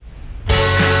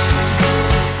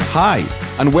Hi,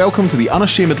 and welcome to the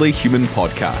Unashamedly Human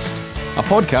podcast, a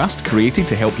podcast created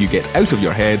to help you get out of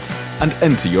your head and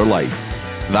into your life.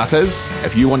 That is,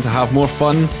 if you want to have more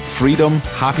fun, freedom,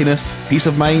 happiness, peace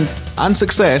of mind, and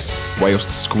success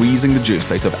whilst squeezing the juice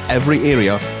out of every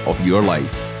area of your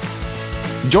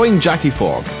life. Join Jackie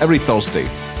Ford every Thursday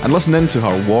and listen in to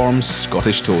her warm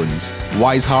Scottish tones,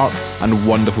 wise heart, and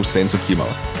wonderful sense of humour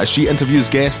as she interviews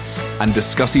guests and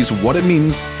discusses what it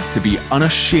means to be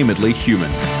unashamedly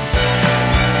human.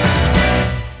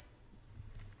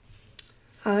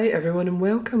 Hi everyone and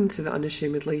welcome to the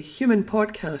Unashamedly Human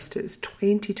podcast. It's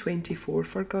 2024,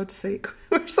 for God's sake.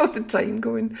 Where's all the time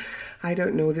going? I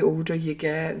don't know. The older you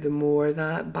get, the more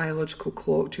that biological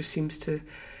clock just seems to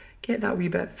get that wee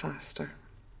bit faster.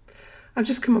 I've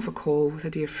just come off a call with a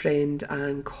dear friend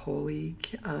and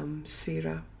colleague,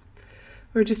 Sarah.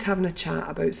 We were just having a chat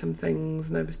about some things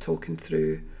and I was talking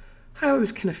through how I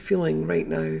was kind of feeling right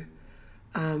now,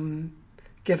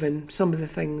 given some of the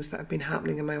things that have been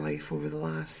happening in my life over the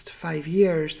last 5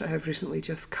 years that have recently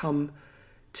just come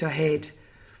to a head.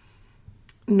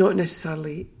 Not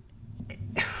necessarily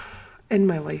in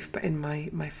my life, but in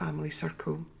my family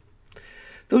circle.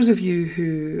 Those of you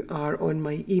who are on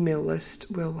my email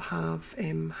list will have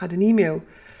had an email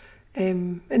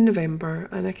in November,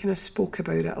 and I kind of spoke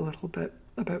about it a little bit,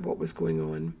 about what was going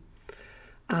on.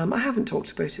 I haven't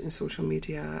talked about it in social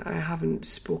media. I haven't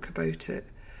spoke about it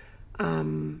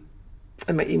in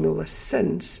my email list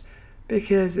since,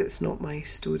 because it's not my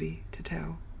story to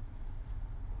tell.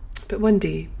 But one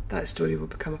day that story will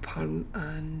become apparent,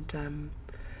 and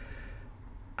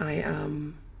I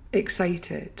am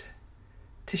excited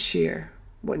to share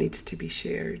what needs to be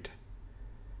shared.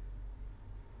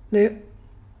 Now,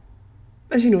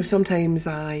 as you know, sometimes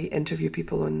I interview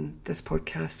people on this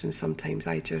podcast and sometimes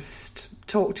I just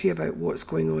talk to you about what's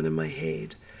going on in my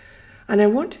head. And I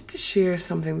wanted to share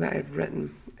something that I've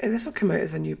written. And this will come out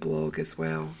as a new blog as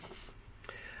well.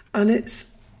 And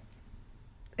it's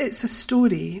a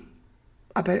story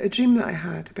about a dream that I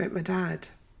had about my dad.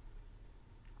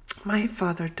 My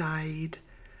father died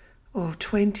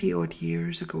 20 odd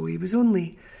years ago. He was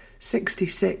only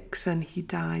 66 and he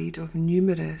died of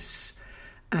numerous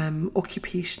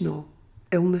occupational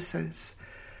illnesses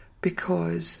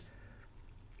because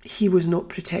he was not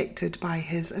protected by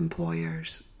his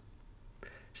employers.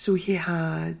 So he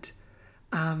had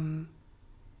lung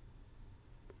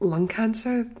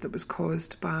cancer that was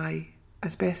caused by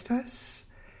asbestos.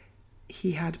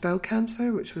 He had bowel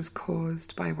cancer, which was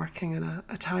caused by working in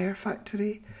a tyre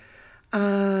factory.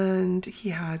 And he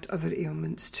had other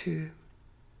ailments too.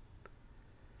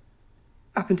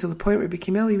 Up until the point where he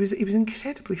became ill, he was an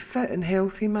incredibly fit and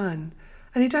healthy man.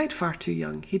 And he died far too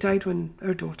young. He died when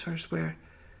our daughters were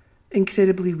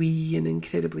incredibly wee and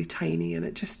incredibly tiny, and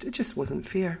it just wasn't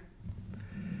fair.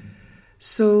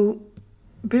 So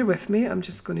bear with me, I'm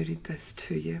just going to read this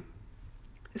to you.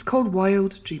 It's called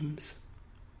Wild Dreams.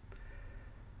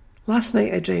 Last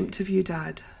night I dreamt of you,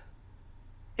 Dad.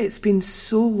 It's been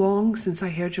so long since I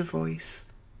heard your voice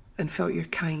and felt your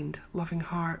kind, loving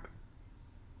heart.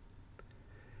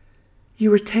 You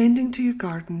were tending to your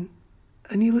garden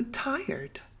and you looked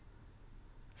tired,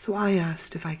 so I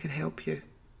asked if I could help you.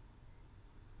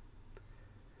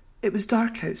 It was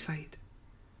dark outside,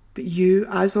 but you,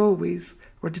 as always,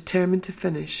 were determined to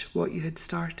finish what you had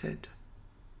started.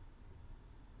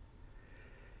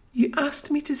 You asked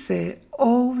me to set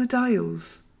all the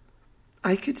dials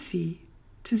I could see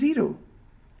to 0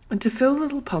 and to fill the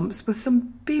little pumps with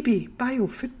some baby bile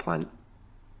food plant.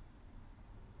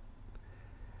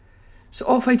 So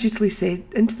off I dutifully set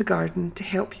into the garden to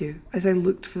help you as I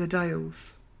looked for the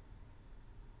dials.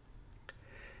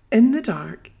 In the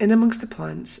dark, in amongst the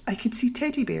plants, I could see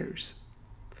teddy bears.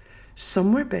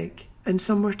 Some were big and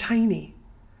some were tiny,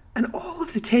 and all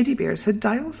of the teddy bears had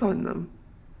dials on them.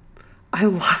 I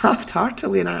laughed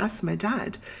heartily and I asked my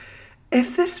dad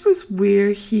if this was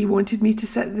where he wanted me to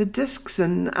set the discs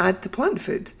and add the plant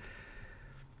food.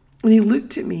 And he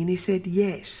looked at me and he said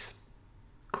yes,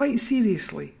 quite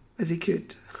seriously as he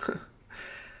could.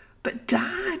 But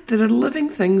Dad, there are living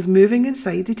things moving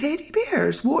inside the teddy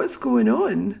bears. What's going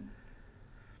on?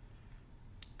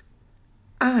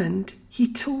 And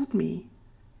he told me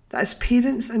that as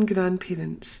parents and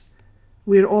grandparents,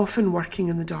 we're often working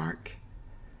in the dark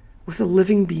with a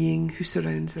living being who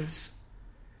surrounds us.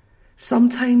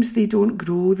 Sometimes they don't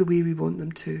grow the way we want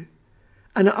them to,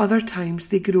 and at other times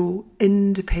they grow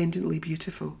independently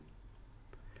beautiful.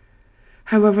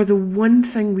 However, the one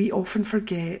thing we often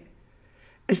forget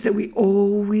is that we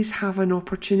always have an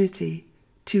opportunity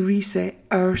to reset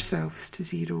ourselves to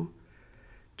 0,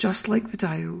 just like the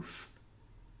dials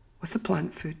with the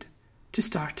plant food to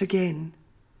start again.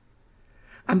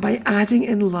 And by adding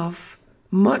in love,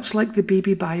 much like the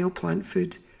baby bioplant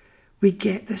food, we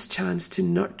get this chance to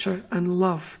nurture and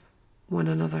love one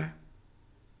another.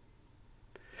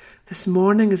 This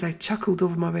morning, as I chuckled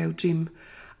over my wild dream,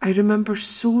 I remember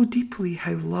so deeply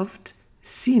how loved,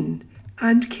 seen,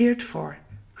 and cared for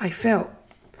I felt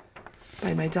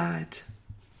by my dad.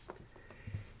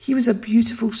 He was a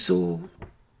beautiful soul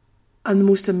and the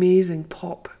most amazing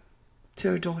pop to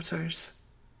our daughters.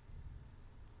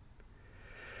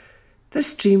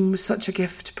 This dream was such a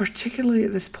gift, particularly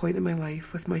at this point in my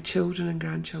life with my children and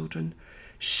grandchildren,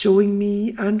 showing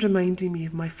me and reminding me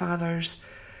of my father's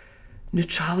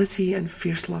neutrality and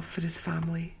fierce love for his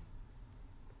family.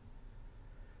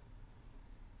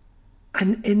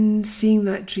 And in seeing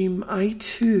that dream, I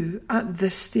too, at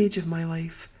this stage of my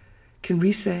life, can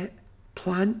reset,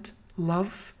 plant,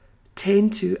 love,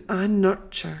 tend to and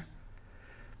nurture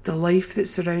the life that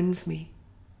surrounds me,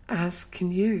 as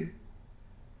can you.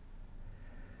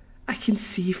 I can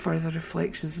see further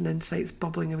reflections and insights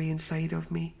bubbling away inside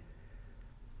of me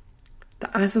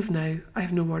that as of now I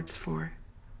have no words for,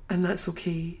 and that's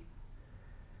okay.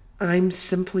 I'm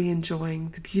simply enjoying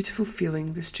the beautiful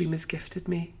feeling this dream has gifted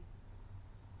me.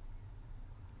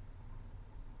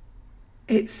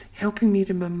 It's helping me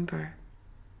remember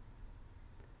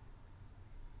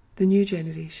the new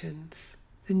generations,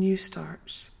 the new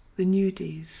starts, the new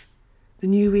days, the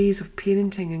new ways of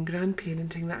parenting and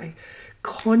grandparenting that I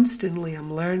constantly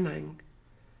am learning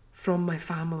from my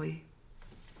family.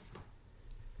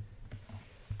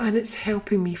 And it's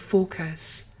helping me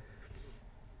focus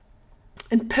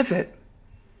and pivot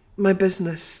my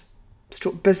businesses to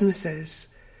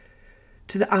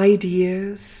the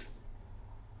ideas,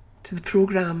 to the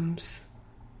programs,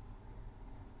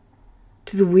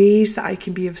 to the ways that I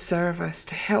can be of service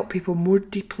to help people more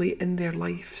deeply in their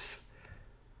lives,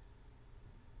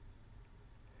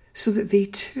 so that they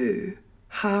too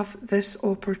have this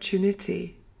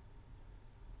opportunity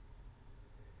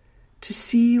to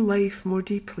see life more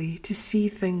deeply, to see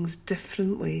things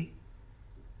differently.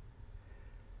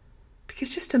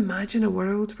 Because just imagine a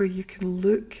world where you can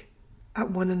look at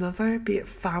one another, be it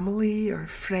family or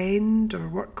friend or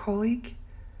work colleague,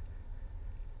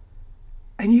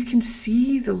 and you can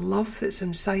see the love that's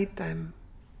inside them.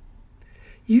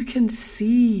 You can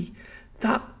see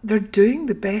that they're doing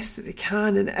the best that they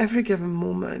can in every given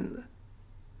moment.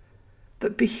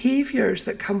 That behaviours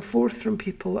that come forth from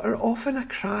people are often a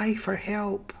cry for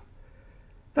help.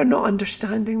 They're not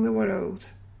understanding the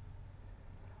world.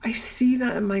 I see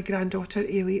that in my granddaughter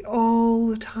Ailey all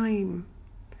the time.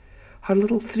 Her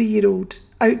little 3-year-old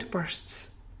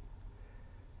outbursts,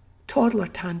 toddler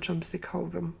tantrums they call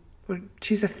them, where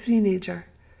she's a teenager.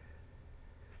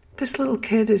 This little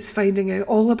kid is finding out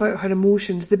all about her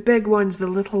emotions, the big ones, the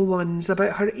little ones,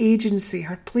 about her agency,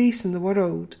 her place in the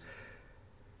world.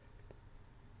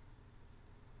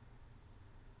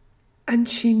 And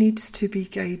she needs to be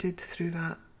guided through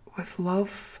that with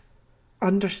love,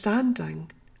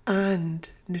 understanding, and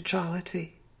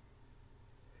neutrality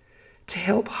to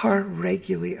help her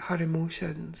regulate her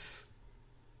emotions.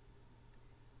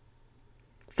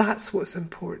 That's what's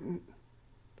important.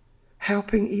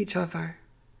 Helping each other,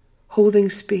 holding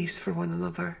space for one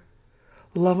another,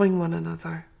 loving one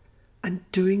another, and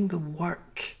doing the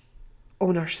work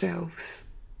on ourselves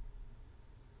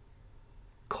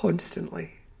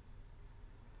constantly.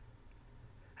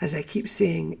 As I keep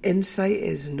saying, insight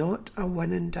is not a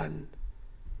one and done.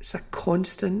 It's a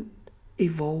constant,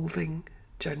 evolving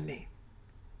journey.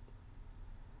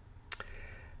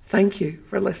 Thank you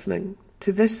for listening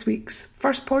to this week's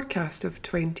first podcast of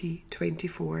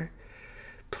 2024.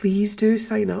 Please do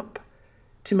sign up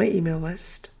to my email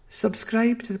list,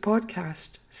 subscribe to the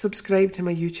podcast, subscribe to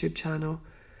my YouTube channel,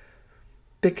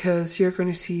 because you're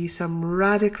going to see some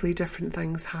radically different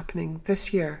things happening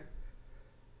this year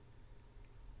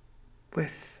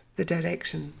with the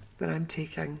direction that I'm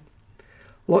taking.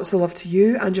 Lots of love to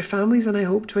you and your families, and I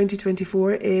hope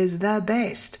 2024 is the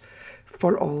best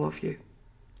for all of you.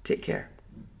 Take care.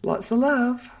 Lots of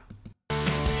love.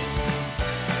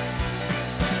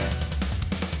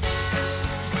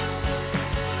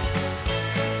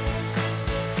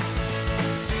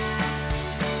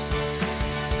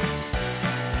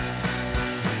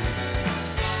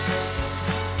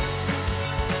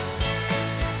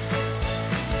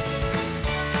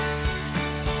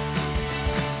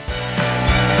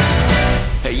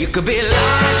 You could be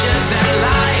larger than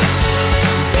life,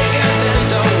 bigger than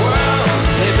the world,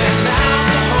 living out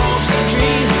the hopes and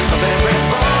dreams of every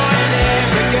boy and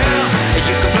every girl.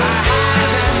 You could fly higher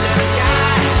than the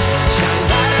sky, shine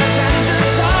brighter than the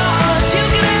stars. You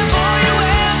can have all you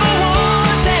ever want.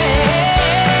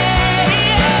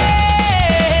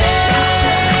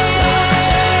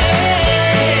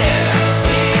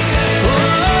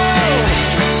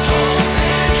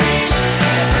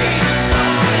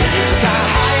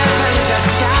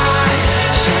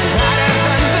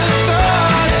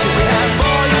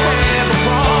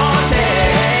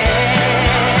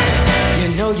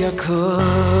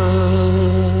 love.